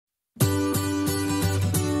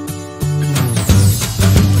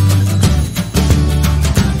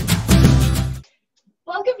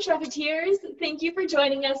Chefeteers. Thank you for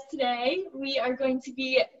joining us today. We are going to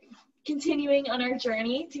be continuing on our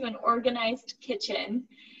journey to an organized kitchen.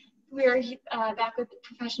 We're back with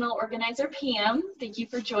professional organizer Pam. Thank you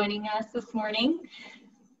for joining us this morning.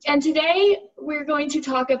 And today we're going to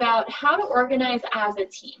talk about how to organize as a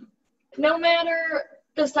team. No matter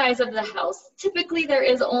the size of the house, typically there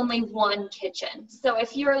is only one kitchen. So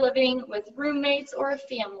if you're living with roommates or a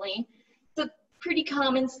family, it's a pretty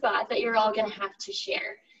common spot that you're all going to have to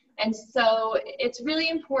share. And so it's really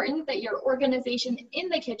important that your organization in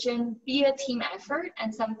the kitchen be a team effort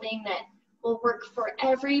and something that will work for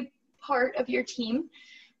every part of your team.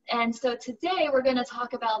 And so today we're going to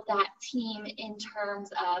talk about that team in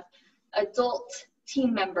terms of adult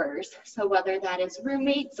team members. So whether that is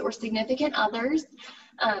roommates or significant others.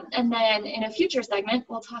 And then in a future segment,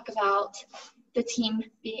 we'll talk about the team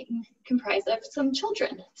being comprised of some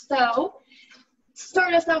children. So to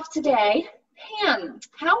start us off today, Pam,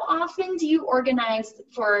 how often do you organize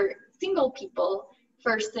for single people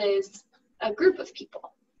versus a group of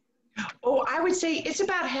people? Oh, I would say it's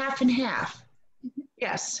about half and half.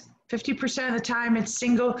 Yes, 50% of the time it's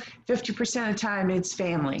single, 50% of the time it's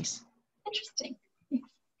families. Interesting.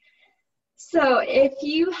 So if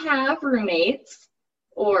you have roommates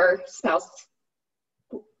or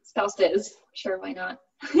spouses, sure, why not?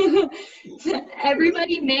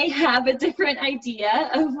 Everybody may have a different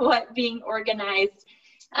idea of what being organized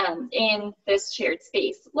in this shared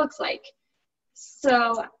space looks like.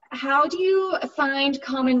 So how do you find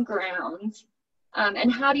common ground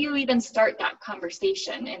and how do you even start that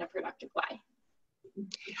conversation in a productive way?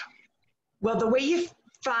 Well, the way you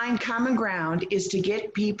find common ground is to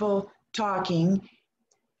get people talking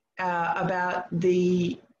about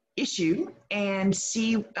the issue and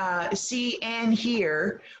see and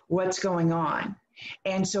hear what's going on.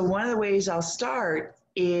 And so one of the ways I'll start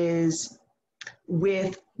is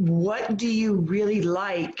with what do you really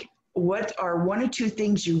like? What are one or two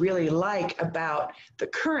things you really like about the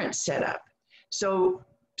current setup? So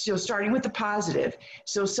starting with the positive.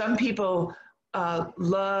 So some people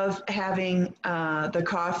love having the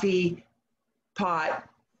coffee pot,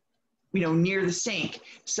 near the sink.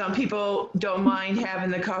 Some people don't mind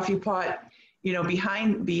having the coffee pot,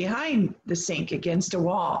 behind the sink against a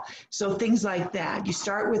wall. So things like that. You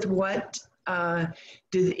start with what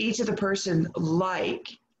does each of the person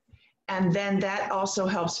like, and then that also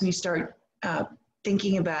helps me start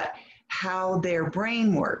thinking about how their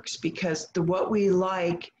brain works, because what we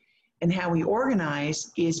like and how we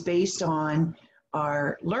organize is based on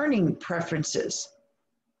our learning preferences.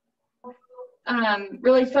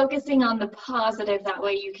 Really focusing on the positive, that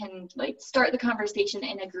way you can start the conversation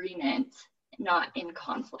in agreement, not in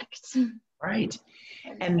conflict. Right.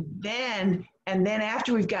 And then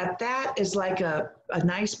after we've got that as like a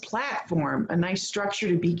nice platform, a nice structure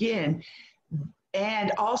to begin,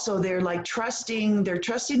 and also they're trusting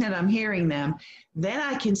that I'm hearing them, then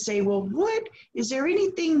I can say, well, is there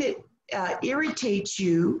anything that irritates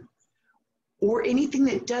you or anything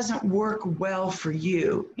that doesn't work well for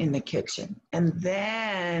you in the kitchen? And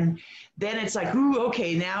then it's like, ooh,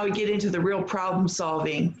 okay, now we get into the real problem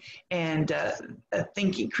solving and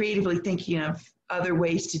creatively thinking of other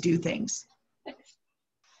ways to do things.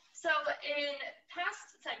 So in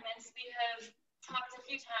past segments, we have talked a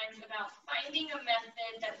few times about finding a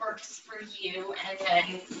method that works for you and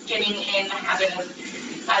then getting in the habit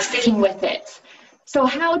of sticking with it. So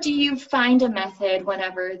how do you find a method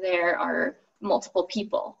whenever there are multiple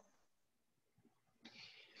people?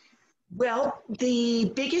 Well,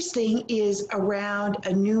 the biggest thing is around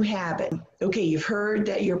a new habit. Okay, you've heard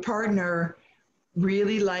that your partner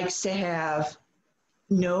really likes to have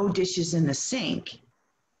no dishes in the sink.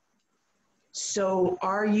 So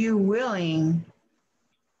are you willing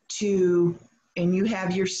to, and you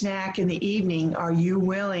have your snack in the evening, are you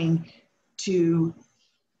willing to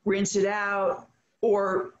rinse it out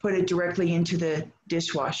or put it directly into the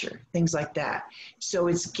dishwasher, things like that? So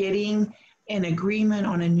it's getting an agreement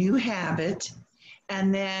on a new habit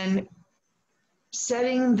and then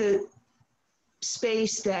setting the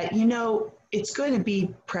space that, it's going to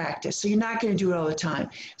be practice. So you're not going to do it all the time.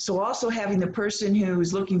 So also having the person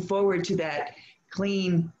who's looking forward to that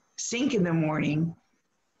clean sink in the morning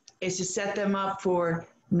is to set them up for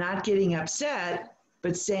not getting upset,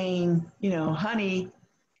 but saying, honey,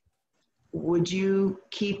 would you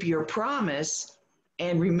keep your promise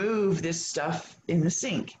and remove this stuff in the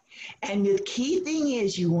sink? And the key thing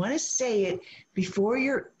is you want to say it before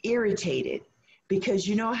you're irritated, because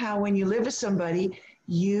you know how when you live with somebody,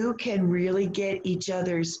 you can really get each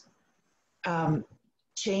other's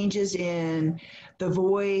changes in the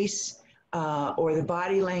voice or the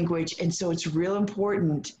body language. And so it's real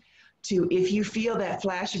important to, if you feel that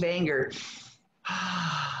flash of anger,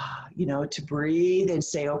 to breathe and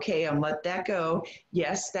say, okay, I'm let that go.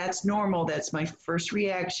 Yes, that's normal. That's my first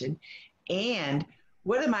reaction. And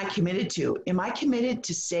what am I committed to? Am I committed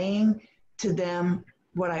to saying to them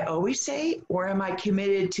what I always say, or am I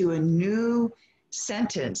committed to a new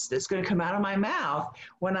sentence that's going to come out of my mouth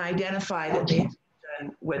when I identify that they've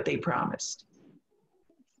done what they promised?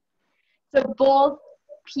 So both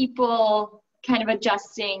people kind of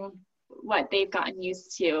adjusting what they've gotten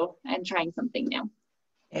used to and trying something new.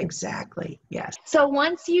 Exactly, yes. So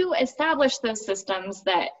once you establish those systems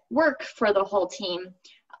that work for the whole team,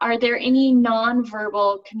 are there any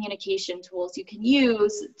nonverbal communication tools you can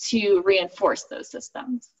use to reinforce those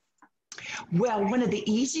systems? Well, one of the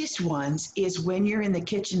easiest ones is when you're in the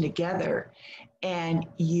kitchen together and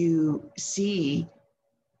you see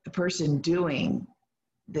the person doing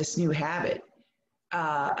this new habit.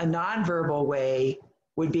 A nonverbal way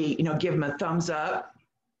would be, give them a thumbs up.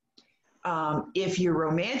 If you're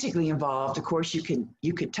romantically involved, of course, you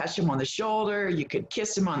could touch them on the shoulder, you could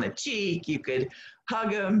kiss them on the cheek, you could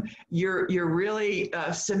hug them. You're really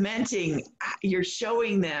cementing. You're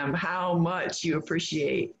showing them how much you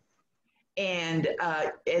appreciate, and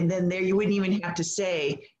then there you wouldn't even have to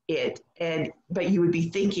say it, but you would be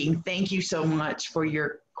thinking, "Thank you so much for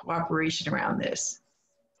your cooperation around this."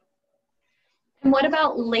 And what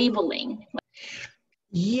about labeling?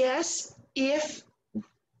 Yes, if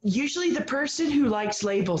usually the person who likes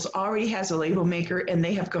labels already has a label maker and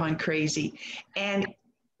they have gone crazy. And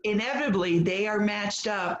inevitably they are matched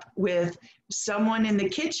up with someone in the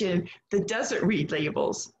kitchen that doesn't read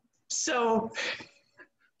labels. So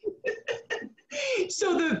I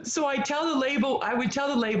would tell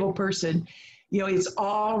the label person, it's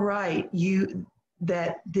all right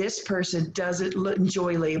that this person doesn't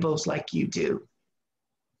enjoy labels like you do.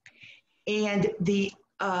 And the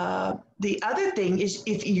other thing is,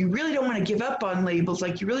 if you really don't want to give up on labels,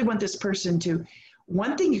 like you really want this person to,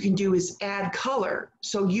 one thing you can do is add color.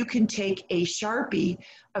 So you can take a Sharpie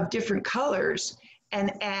of different colors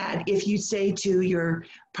and add, if you say to your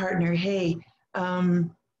partner, hey,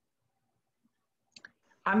 I'm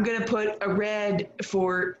going to put a red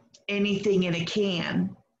for anything in a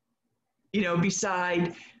can,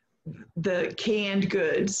 beside the canned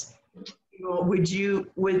goods.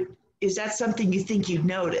 Is that something you think you'd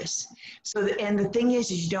notice? And the thing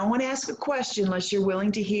is you don't want to ask a question unless you're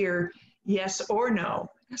willing to hear yes or no.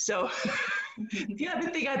 So the other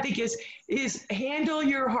thing I think is handle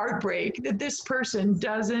your heartbreak that this person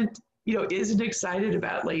isn't excited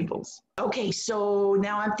about labels. Okay, so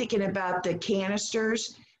now I'm thinking about the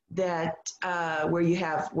canisters that where you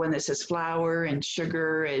have one that says flour and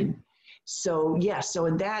sugar, and so so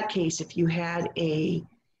in that case, if you had a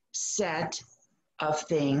set of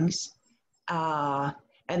things, and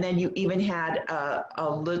then you even had a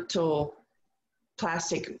little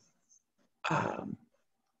plastic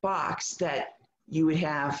box that you would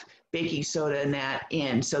have baking soda and that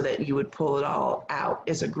in, so that you would pull it all out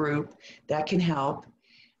as a group. That can help.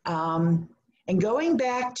 And going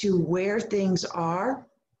back to where things are,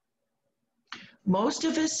 most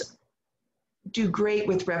of us do great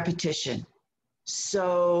with repetition.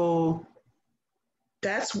 So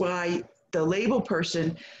that's why the label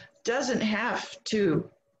person doesn't have to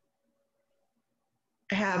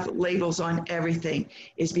have labels on everything,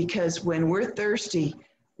 is because when we're thirsty,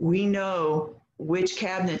 we know which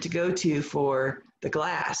cabinet to go to for the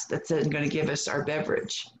glass that's then going to give us our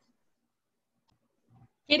beverage.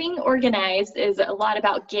 Getting organized is a lot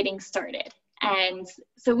about getting started. And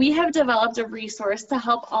so we have developed a resource to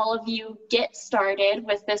help all of you get started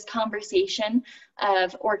with this conversation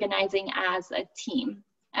of organizing as a team.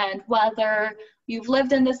 And whether you've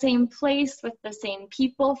lived in the same place with the same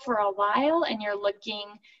people for a while and you're looking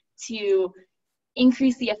to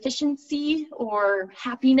increase the efficiency or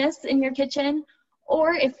happiness in your kitchen,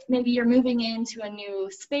 or if maybe you're moving into a new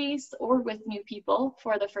space or with new people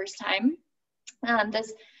for the first time,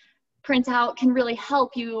 this printout can really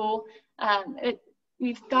help you.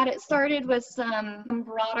 We've got it started with some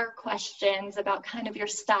broader questions about kind of your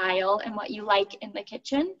style and what you like in the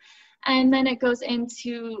kitchen. And then it goes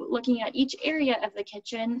into looking at each area of the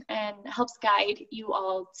kitchen and helps guide you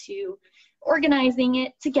all to organizing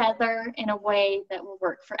it together in a way that will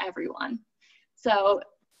work for everyone. So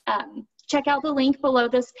check out the link below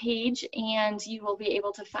this page and you will be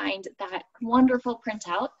able to find that wonderful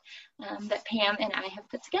printout that Pam and I have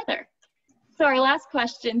put together. So our last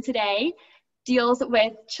question today deals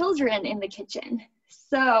with children in the kitchen.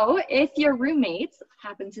 So if your roommates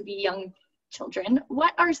happen to be young children,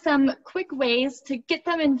 what are some quick ways to get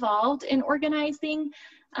them involved in organizing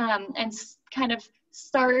and kind of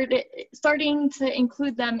starting to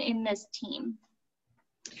include them in this team?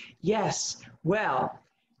 Yes, well,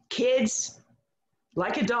 kids,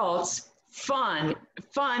 like adults, fun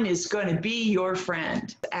is going to be your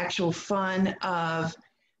friend. The actual fun of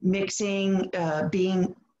mixing,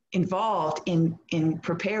 being involved in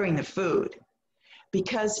preparing the food,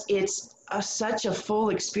 because it's such a full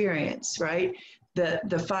experience, right?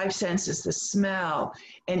 The five senses, the smell,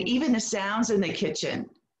 and even the sounds in the kitchen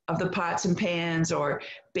of the pots and pans or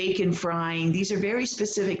bacon frying. These are very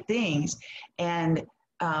specific things. And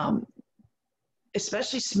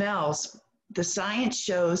especially smells, the science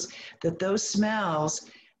shows that those smells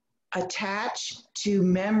attach to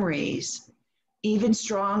memories even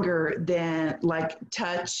stronger than like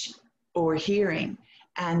touch or hearing.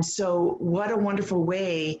 And so what a wonderful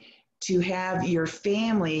way to have your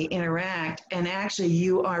family interact, and actually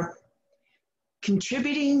you are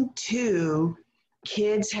contributing to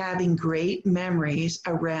kids having great memories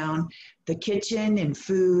around the kitchen and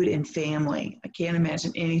food and family. I can't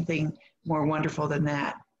imagine anything more wonderful than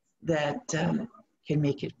that can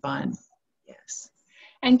make it fun. Yes.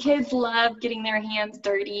 And kids love getting their hands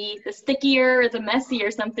dirty. The stickier or the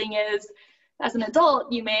messier something is, as an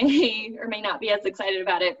adult, you may or may not be as excited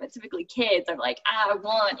about it, but typically kids are like, I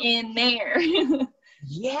want in there.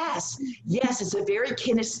 Yes, it's a very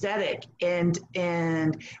kinesthetic,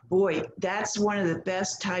 and boy, that's one of the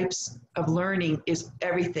best types of learning is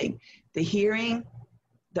everything. The hearing,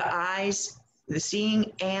 the eyes, the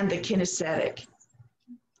seeing, and the kinesthetic.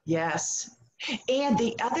 Yes. And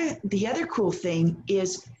the other cool thing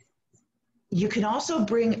is you can also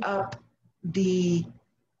bring up the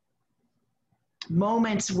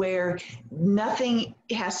moments where nothing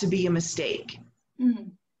has to be a mistake. Mm-hmm.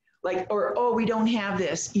 Like, or, oh, we don't have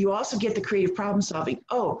this. You also get the creative problem solving.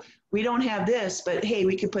 Oh, we don't have this, but hey,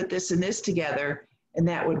 we could put this and this together and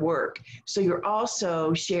that would work. So you're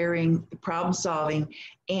also sharing the problem solving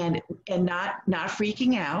and not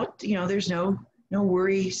freaking out. You know, there's no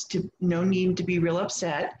worries, no need to be real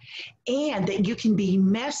upset, and that you can be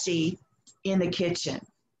messy in the kitchen.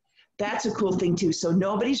 That's a cool thing too. So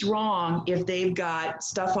nobody's wrong if they've got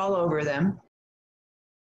stuff all over them.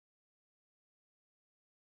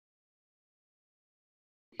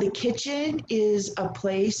 The kitchen is a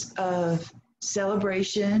place of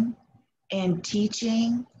celebration and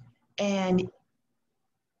teaching, and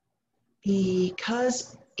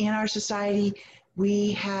because in our society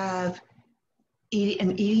we have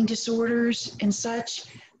eating disorders and such,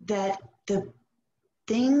 that the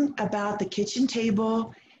thing about the kitchen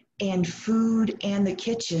table and food and the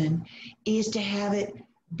kitchen is to have it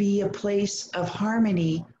be a place of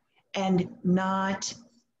harmony and not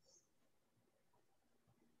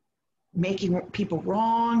making people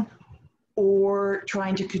wrong or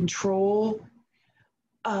trying to control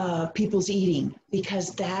people's eating,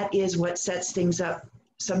 because that is what sets things up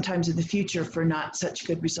sometimes in the future for not such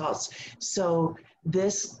good results. So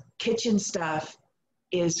this kitchen stuff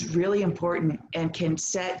is really important and can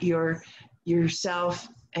set yourself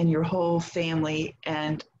and your whole family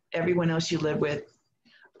and everyone else you live with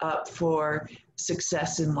up for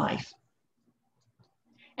success in life.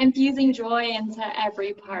 Infusing joy into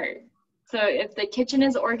every part. So if the kitchen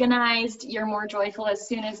is organized, you're more joyful as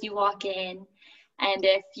soon as you walk in. And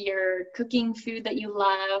if you're cooking food that you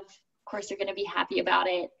love, of course, you're going to be happy about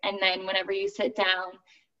it. And then whenever you sit down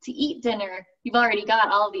to eat dinner, you've already got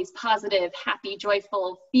all of these positive, happy,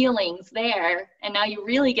 joyful feelings there. And now you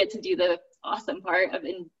really get to do the awesome part of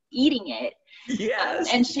eating it. Yes.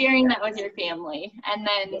 And sharing that with your family. And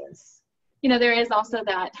then, you know, there is also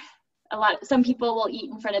that some people will eat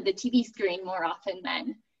in front of the TV screen more often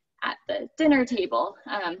than at the dinner table.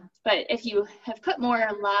 But if you have put more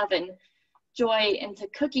love and joy into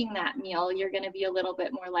cooking that meal, you're going to be a little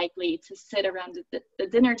bit more likely to sit around the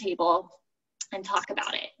dinner table and talk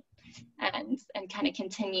about it and kind of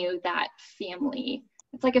continue that family.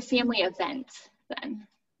 It's like a family event then.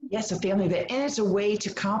 Yes, a family event. And it's a way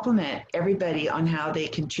to compliment everybody on how they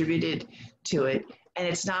contributed to it. And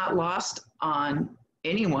it's not lost on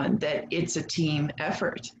anyone that it's a team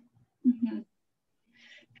effort. Mm-hmm.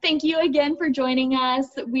 Thank you again for joining us.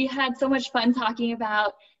 We had so much fun talking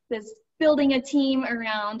about this building a team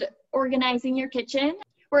around organizing your kitchen.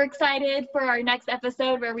 We're excited for our next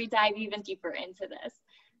episode where we dive even deeper into this.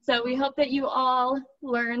 So we hope that you all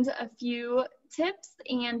learned a few tips,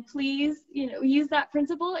 and please, use that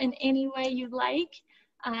principle in any way you'd like.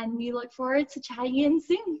 And we look forward to chatting in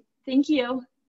soon. Thank you.